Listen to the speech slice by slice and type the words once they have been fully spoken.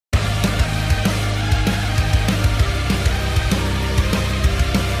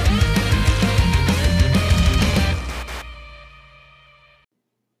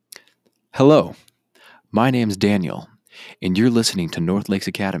Hello, my name's Daniel, and you're listening to North Lakes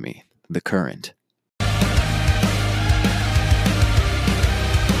Academy, The Current.